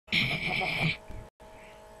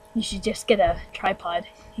You should just get a tripod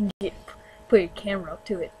and put your camera up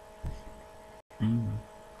to it.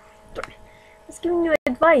 Just giving you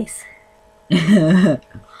advice. He's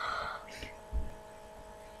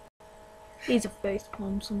a face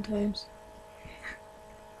palm sometimes.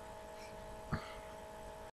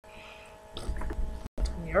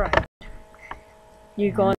 You're right.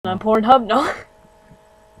 You going on Pornhub? No.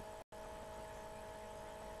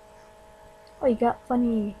 Oh, you got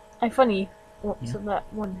funny. Funny. Well, yeah. So that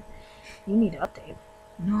one, you need to update.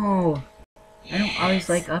 No, I don't always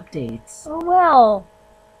like updates. Oh well.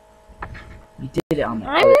 You did it on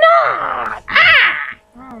my.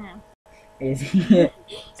 I'm not. Is he?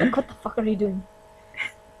 So what the fuck are you doing?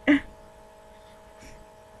 Look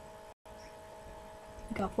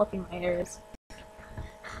how fluffy my hair is.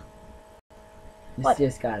 This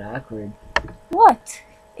just got awkward. What?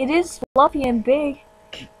 It is fluffy and big.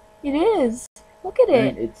 It is. Look at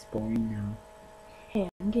it. It's boring now. Hey,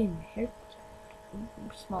 I'm getting my hair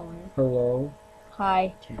smaller. Hello.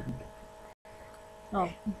 Hi. Oh,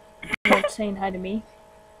 you're saying hi to me?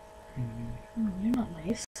 You're not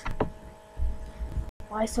nice.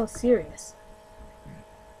 Why so serious?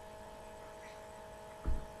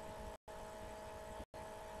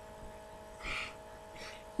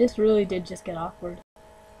 This really did just get awkward.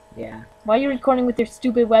 Yeah. Why are you recording with your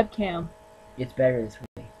stupid webcam? It's better this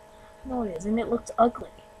way. No, it isn't. It looks ugly.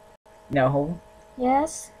 No.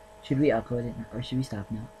 Yes? Should we upload it or should we stop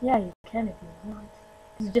now? Yeah, you can if you want.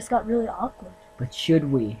 It just got really awkward. But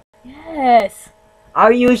should we? Yes.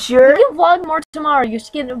 Are you sure? You can vlog more tomorrow. You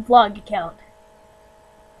should get a vlog account.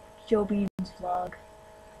 Joe Bean's vlog.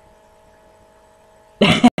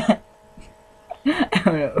 I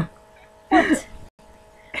don't know. What?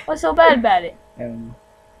 What's so bad about it? I don't know.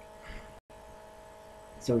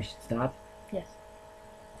 So we should stop? Yes.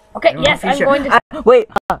 Okay, yes, I'm going to... Wait,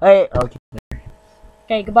 wait, okay.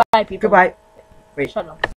 Okay, goodbye, people. Goodbye. Wait. Shut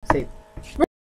up. Save.